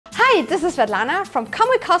Hi, this is Svetlana from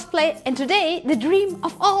Comic Cosplay, and today the dream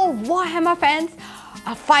of all Warhammer fans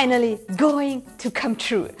are finally going to come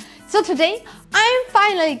true. So today I'm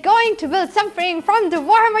finally going to build something from the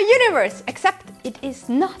Warhammer universe, except it is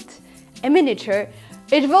not a miniature,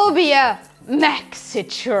 it will be a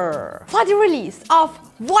maxiture. For the release of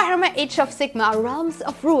Warhammer Age of Sigmar Realms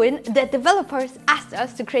of Ruin, the developers asked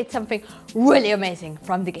us to create something really amazing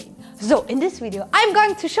from the game. So in this video I'm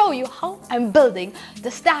going to show you how I'm building the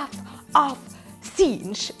staff of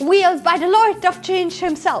Tzeentch, wielded by the Lord of Tzeentch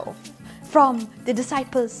himself, from the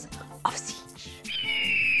disciples of Tzeentch.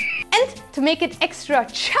 And to make it extra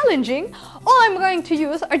challenging, all I'm going to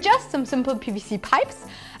use are just some simple PVC pipes,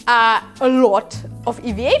 a lot of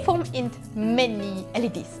EVA foam and many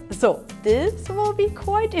LEDs. So this will be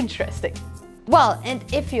quite interesting. Well, and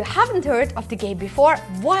if you haven't heard of the game before,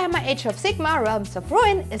 Warhammer Age of Sigmar Realms of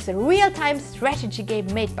Ruin is a real-time strategy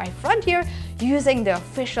game made by Frontier using the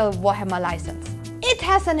official Warhammer license. It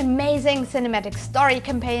has an amazing cinematic story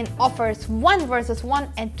campaign, offers 1 vs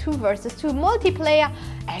 1 and 2 vs 2 multiplayer,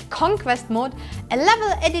 a conquest mode, a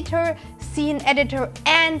level editor, scene editor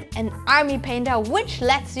and an army painter which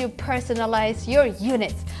lets you personalize your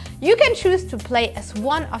units. You can choose to play as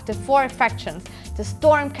one of the 4 factions, the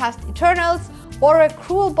Stormcast Eternals, or a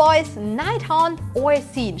Cruel Boys, Nighthound or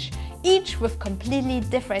Tzeentch, each with completely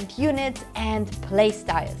different units and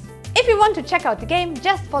playstyles. If you want to check out the game,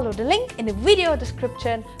 just follow the link in the video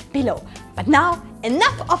description below. But now,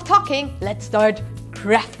 enough of talking, let's start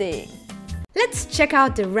crafting! Let's check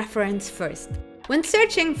out the reference first. When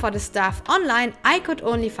searching for the staff online, I could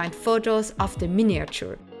only find photos of the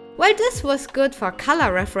miniature. While this was good for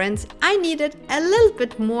color reference, I needed a little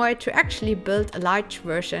bit more to actually build a large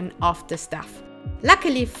version of the staff.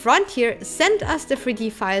 Luckily, Frontier sent us the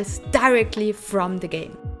 3D files directly from the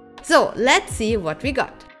game. So let's see what we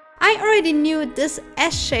got. I already knew this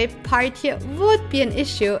S-shaped part here would be an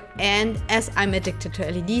issue, and as I'm addicted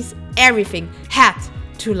to LEDs, everything had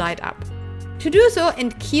to light up. To do so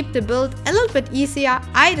and keep the build a little bit easier,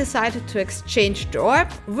 I decided to exchange the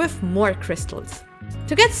orb with more crystals.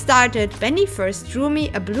 To get started, Benny first drew me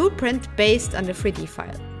a blueprint based on the 3D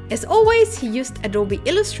file. As always, he used Adobe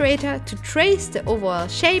Illustrator to trace the overall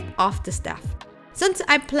shape of the staff. Since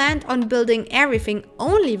I planned on building everything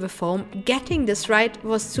only with foam, getting this right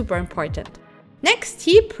was super important. Next,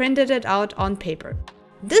 he printed it out on paper.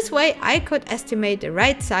 This way I could estimate the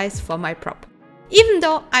right size for my prop. Even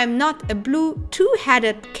though I'm not a blue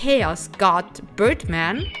two-headed chaos god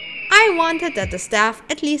Birdman, I wanted that the staff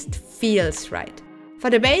at least feels right. For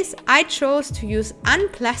the base, I chose to use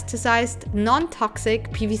unplasticized,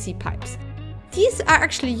 non-toxic PVC pipes. These are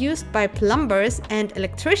actually used by plumbers and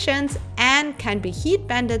electricians and can be heat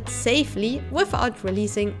bended safely without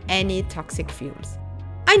releasing any toxic fumes.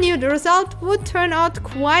 I knew the result would turn out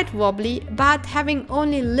quite wobbly, but having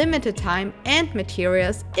only limited time and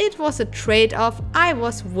materials, it was a trade-off I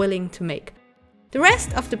was willing to make. The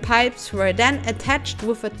rest of the pipes were then attached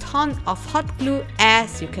with a ton of hot glue,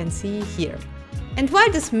 as you can see here. And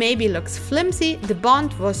while this maybe looks flimsy, the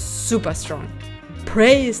bond was super strong.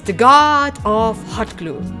 Praise the god of hot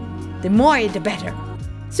glue. The more the better.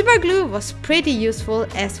 Super glue was pretty useful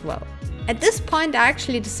as well. At this point I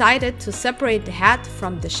actually decided to separate the head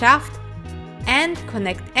from the shaft and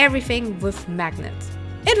connect everything with magnets.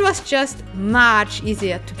 It was just much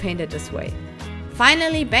easier to paint it this way.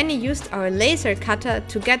 Finally, Benny used our laser cutter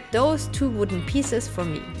to get those 2 wooden pieces for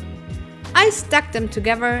me. I stuck them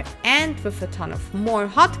together and with a ton of more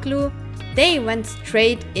hot glue, they went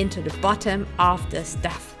straight into the bottom of the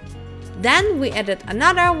staff. Then we added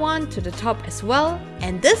another one to the top as well,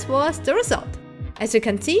 and this was the result. As you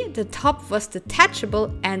can see, the top was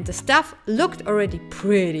detachable and the staff looked already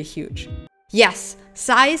pretty huge. Yes,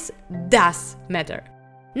 size does matter.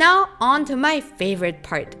 Now on to my favorite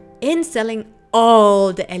part, installing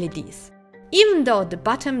all the LEDs. Even though the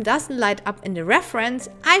bottom doesn't light up in the reference,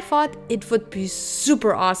 I thought it would be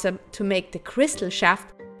super awesome to make the crystal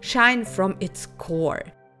shaft shine from its core.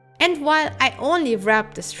 And while I only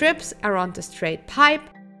wrapped the strips around the straight pipe,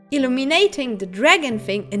 illuminating the dragon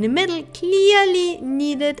thing in the middle clearly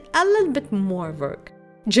needed a little bit more work.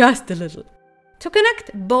 Just a little. To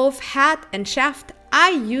connect both head and shaft, I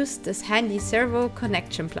used this handy servo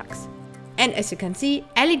connection plugs. And as you can see,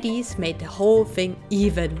 LEDs made the whole thing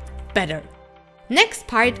even better. Next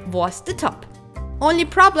part was the top. Only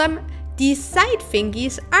problem, these side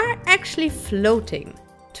thingies are actually floating.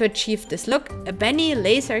 To achieve this look, Benny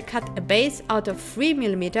laser cut a base out of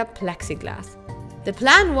 3mm plexiglass. The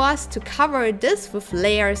plan was to cover this with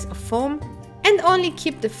layers of foam and only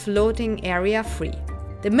keep the floating area free.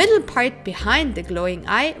 The middle part behind the glowing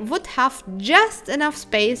eye would have just enough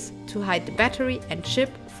space to hide the battery and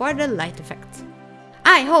chip for the light effects.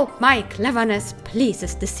 I hope my cleverness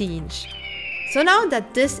pleases the Tzeentch. So now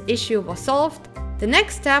that this issue was solved, the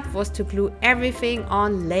next step was to glue everything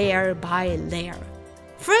on layer by layer.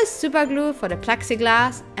 First superglue for the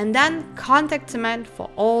plexiglass and then contact cement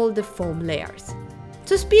for all the foam layers.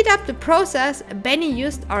 To speed up the process, Benny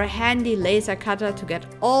used our handy laser cutter to get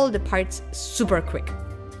all the parts super quick.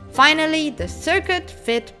 Finally, the circuit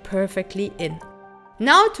fit perfectly in.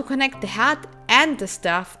 Now to connect the head and the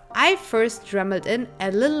stuff, I first dremelled in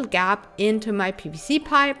a little gap into my PVC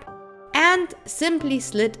pipe and simply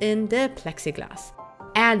slid in the plexiglass.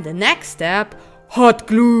 And the next step, hot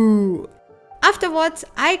glue! Afterwards,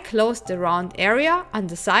 I closed the round area on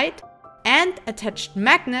the side and attached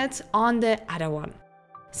magnets on the other one.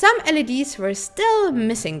 Some LEDs were still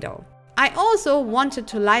missing though. I also wanted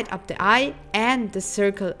to light up the eye and the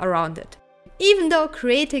circle around it, even though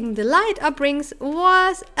creating the light up rings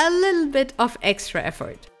was a little bit of extra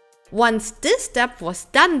effort. Once this step was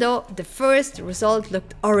done though, the first result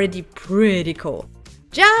looked already pretty cool.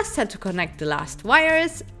 Just had to connect the last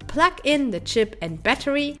wires, plug in the chip and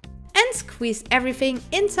battery, and squeeze everything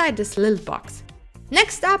inside this little box.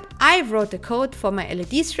 Next up, I wrote the code for my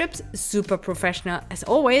LED strips, super professional as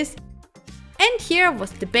always. And here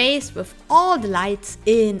was the base with all the lights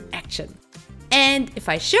in action. And if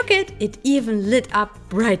I shook it, it even lit up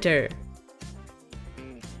brighter.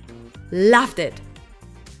 Loved it!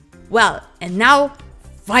 Well, and now,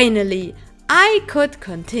 finally, I could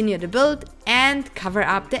continue the build and cover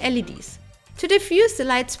up the LEDs. To diffuse the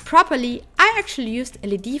lights properly, I actually used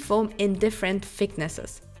LED foam in different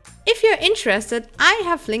thicknesses. If you're interested, I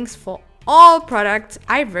have links for all products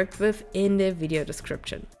I worked with in the video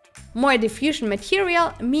description. More diffusion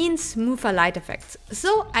material means smoother light effects,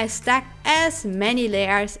 so I stacked as many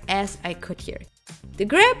layers as I could here. The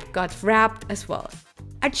grip got wrapped as well.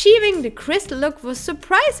 Achieving the crystal look was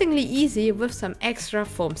surprisingly easy with some extra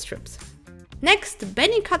foam strips. Next,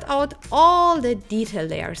 Benny cut out all the detail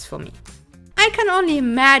layers for me. I can only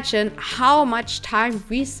imagine how much time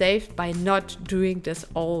we saved by not doing this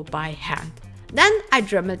all by hand. Then I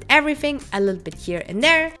dremelled everything a little bit here and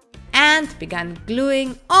there and began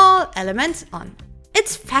gluing all elements on.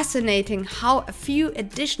 It's fascinating how a few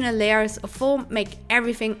additional layers of foam make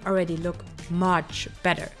everything already look much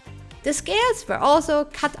better. The scales were also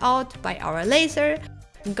cut out by our laser,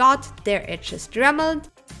 got their edges dremelled,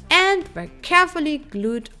 and were carefully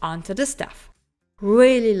glued onto the stuff.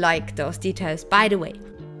 Really like those details, by the way.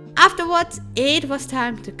 Afterwards, it was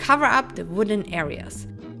time to cover up the wooden areas.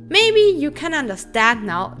 Maybe you can understand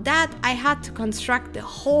now that I had to construct the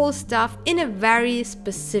whole stuff in a very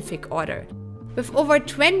specific order. With over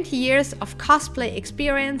 20 years of cosplay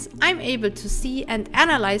experience, I'm able to see and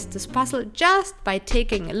analyze this puzzle just by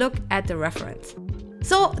taking a look at the reference.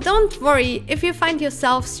 So don't worry if you find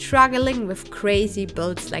yourself struggling with crazy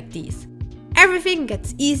builds like these. Everything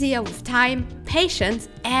gets easier with time, patience,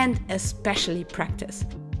 and especially practice.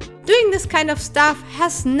 Doing this kind of stuff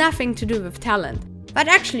has nothing to do with talent, but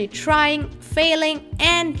actually trying, failing,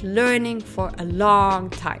 and learning for a long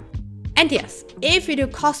time. And yes, if you do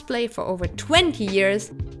cosplay for over 20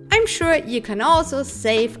 years, I'm sure you can also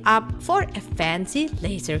save up for a fancy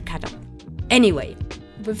laser cutter. Anyway,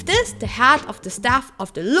 with this, the head of the staff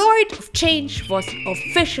of the Lord of Change was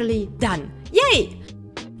officially done. Yay!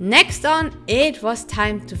 Next on, it was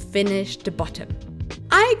time to finish the bottom.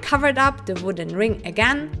 I covered up the wooden ring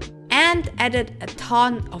again and added a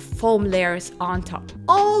ton of foam layers on top,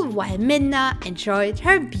 all while Minna enjoyed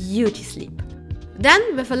her beauty sleep.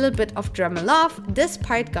 Then, with a little bit of Dremel off, this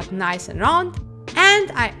part got nice and round,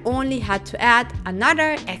 and I only had to add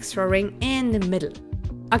another extra ring in the middle.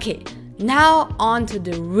 Okay, now on to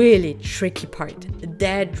the really tricky part,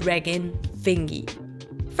 the dragon thingy.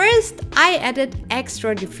 First, I added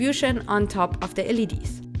extra diffusion on top of the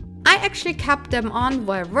LEDs. I actually kept them on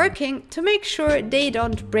while working to make sure they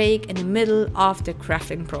don't break in the middle of the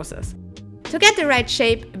crafting process. To get the right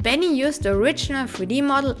shape, Benny used the original 3D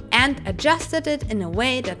model and adjusted it in a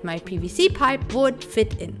way that my PVC pipe would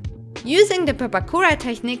fit in. Using the Papakura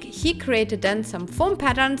technique, he created then some foam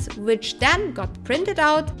patterns which then got printed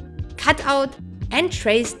out, cut out and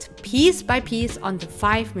traced piece by piece on the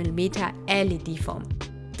 5mm LED foam.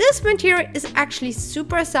 This material is actually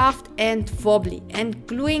super soft and wobbly, and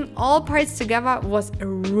gluing all parts together was a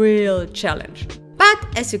real challenge.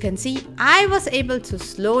 But as you can see, I was able to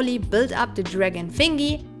slowly build up the dragon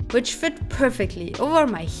thingy, which fit perfectly over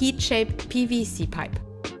my heat-shaped PVC pipe.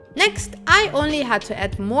 Next, I only had to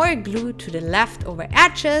add more glue to the leftover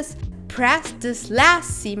edges, press this last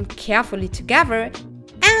seam carefully together,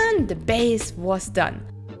 then the base was done.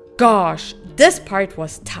 Gosh, this part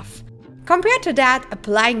was tough. Compared to that,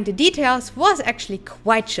 applying the details was actually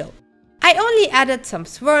quite chill. I only added some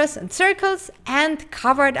swirls and circles and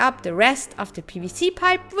covered up the rest of the PVC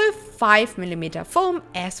pipe with 5mm foam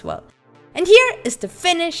as well. And here is the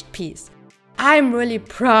finished piece. I'm really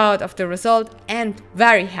proud of the result and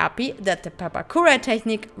very happy that the Papakura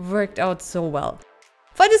technique worked out so well.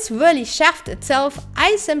 For the swirly shaft itself,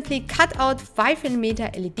 I simply cut out 5mm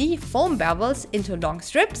LED foam bevels into long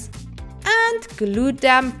strips and glued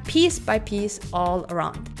them piece by piece all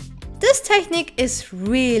around. This technique is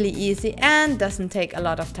really easy and doesn't take a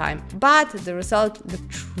lot of time, but the result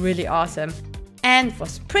looked really awesome and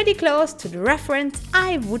was pretty close to the reference,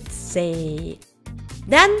 I would say.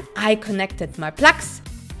 Then I connected my plugs,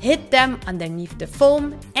 hid them underneath the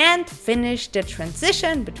foam and finished the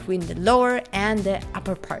transition between the lower and the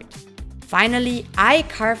upper part. Finally, I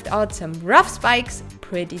carved out some rough spikes,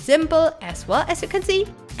 pretty simple as well as you can see,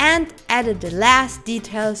 and added the last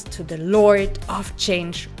details to the Lord of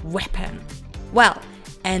Tzeentch weapon. Well,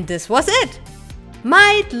 and this was it!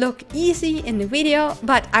 Might look easy in the video,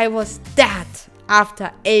 but I was dead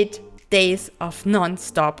after 8 days of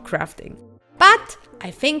non-stop crafting. But I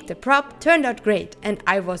think the prop turned out great and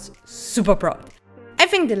I was super proud. I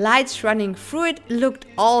think the lights running through it looked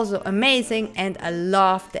also amazing and I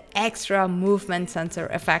love the extra movement sensor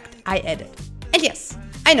effect I added. And yes,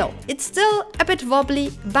 I know, it's still a bit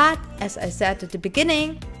wobbly, but as I said at the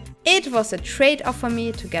beginning, it was a trade-off for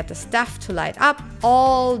me to get the stuff to light up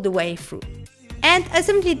all the way through. And I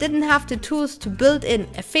simply didn't have the tools to build in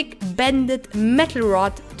a thick bended metal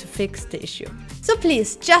rod to fix the issue. So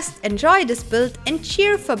please just enjoy this build and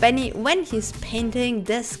cheer for Benny when he's painting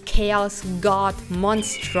this Chaos God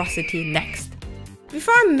monstrosity next.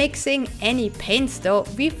 Before mixing any paints though,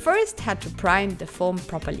 we first had to prime the foam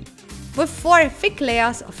properly. With 4 thick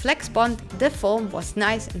layers of flex bond, the foam was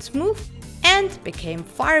nice and smooth and became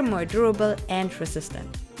far more durable and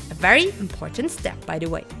resistant. A very important step, by the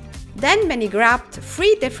way. Then Benny grabbed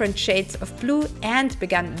 3 different shades of blue and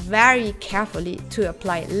began very carefully to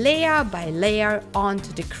apply layer by layer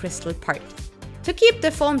onto the crystal part. To keep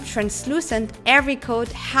the foam translucent, every coat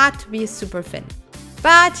had to be super thin.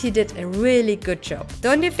 But he did a really good job,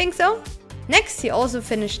 don't you think so? Next, he also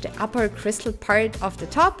finished the upper crystal part of the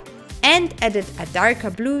top and added a darker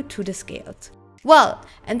blue to the scales. Well,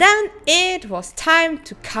 and then it was time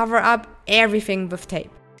to cover up everything with tape.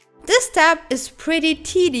 This step is pretty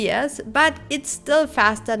tedious, but it's still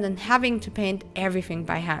faster than having to paint everything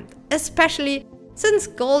by hand, especially since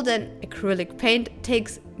golden acrylic paint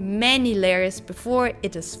takes many layers before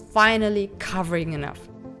it is finally covering enough.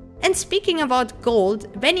 And speaking about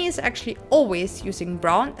gold, Benny is actually always using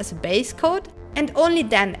brown as a base coat and only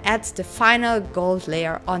then adds the final gold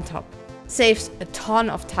layer on top. Saves a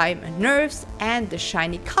ton of time and nerves, and the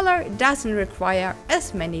shiny color doesn't require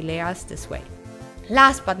as many layers this way.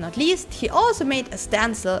 Last but not least, he also made a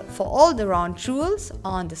stencil for all the round jewels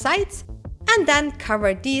on the sides and then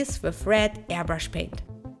covered these with red airbrush paint.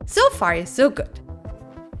 So far so good.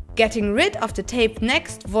 Getting rid of the tape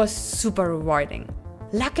next was super rewarding.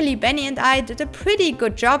 Luckily Benny and I did a pretty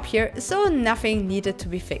good job here, so nothing needed to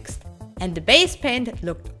be fixed. And the base paint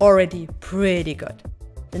looked already pretty good.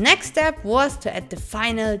 The next step was to add the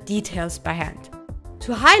final details by hand.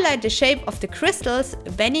 To highlight the shape of the crystals,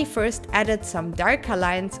 Benny first added some darker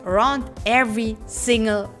lines around every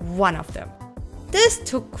single one of them. This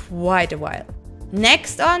took quite a while.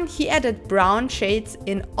 Next on, he added brown shades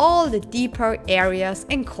in all the deeper areas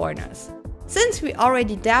and corners. Since we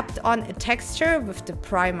already dabbed on a texture with the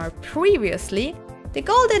primer previously, the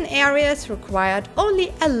golden areas required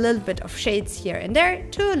only a little bit of shades here and there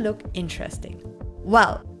to look interesting.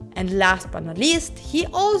 Well, and last but not least, he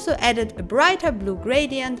also added a brighter blue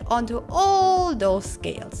gradient onto all those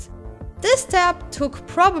scales. This step took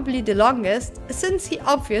probably the longest, since he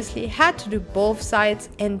obviously had to do both sides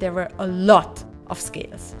and there were a lot of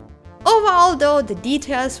scales. Overall though, the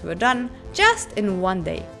details were done just in one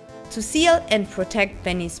day. To seal and protect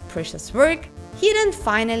Benny's precious work, he then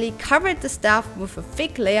finally covered the stuff with a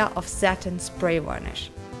thick layer of satin spray varnish.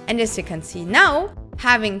 And as you can see now,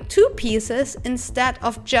 having 2 pieces instead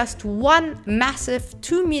of just one massive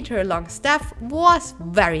 2-meter long staff was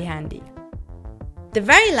very handy. The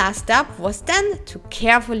very last step was then to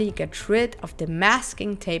carefully get rid of the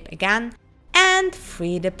masking tape again and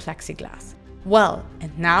free the plexiglass. Well,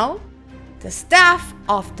 and now the staff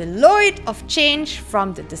of the Lord of Tzeentch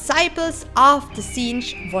from the disciples of the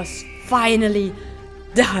Tzeentch was finally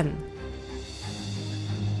done.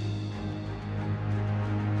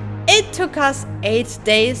 It took us 8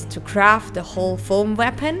 days to craft the whole foam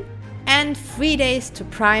weapon, and and 3 days to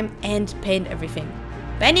prime and paint everything.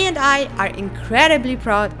 Benny and I are incredibly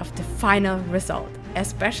proud of the final result,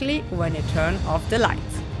 especially when you turn off the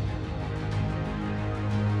lights.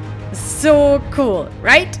 So cool,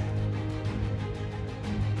 right?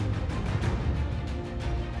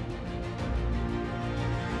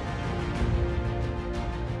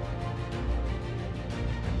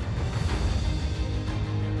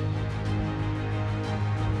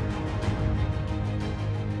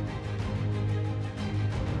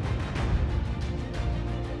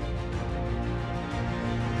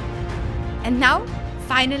 And now,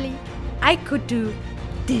 finally, I could do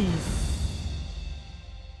this.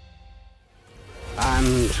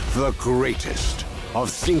 And the greatest of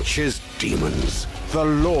Tzeentch's demons, the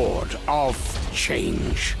Lord of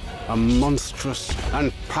Change. A monstrous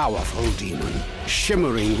and powerful demon,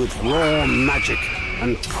 shimmering with raw magic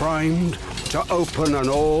and primed to open an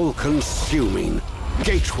all-consuming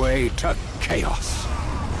gateway to chaos.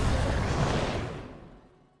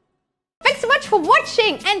 Thanks so much for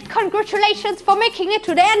watching and congratulations for making it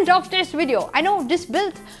to the end of this video. I know this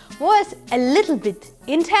build was a little bit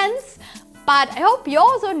intense, but I hope you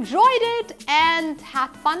also enjoyed it and had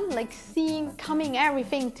fun, like seeing coming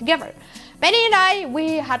everything together. Benny and I,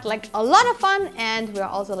 we had like a lot of fun, and we're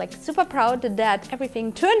also like super proud that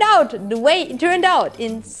everything turned out the way it turned out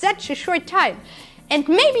in such a short time. And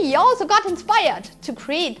maybe you also got inspired to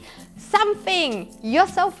create something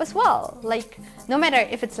yourself as well, like no matter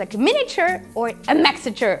if it's like a miniature or a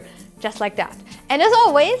maxiture, just like that. And as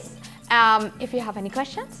always, if you have any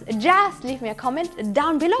questions, just leave me a comment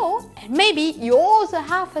down below, and maybe you also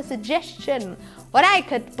have a suggestion what I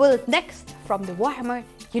could build next from the Warhammer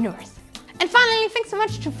universe. And finally, thanks so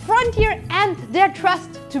much to Frontier and their trust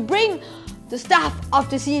to bring the stuff of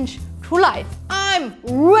the Tzeentch to life. I'm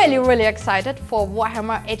really excited for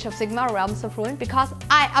Warhammer Age of Sigmar Realms of Ruin because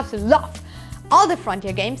I absolutely love all the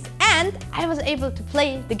Frontier games, and I was able to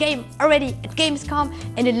play the game already at Gamescom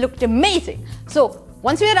and it looked amazing. So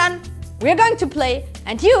once we're done, we're going to play,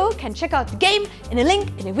 and you can check out the game in a link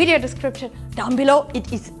in the video description down below.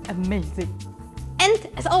 It is amazing. And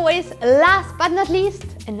as always, last but not least,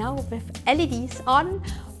 and now with LEDs on,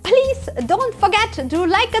 please don't forget to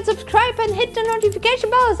like and subscribe and hit the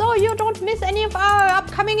notification bell so you don't miss any of our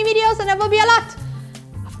upcoming videos, and there will be a lot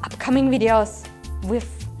of upcoming videos with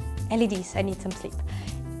LEDs. I need some sleep.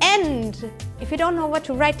 And if you don't know what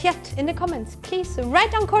to write yet in the comments, please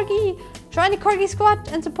write on Corgi, join the Corgi squad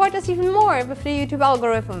and support us even more with the YouTube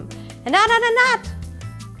algorithm. And other than that,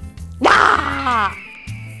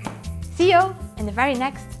 see you in the very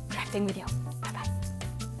next crafting video.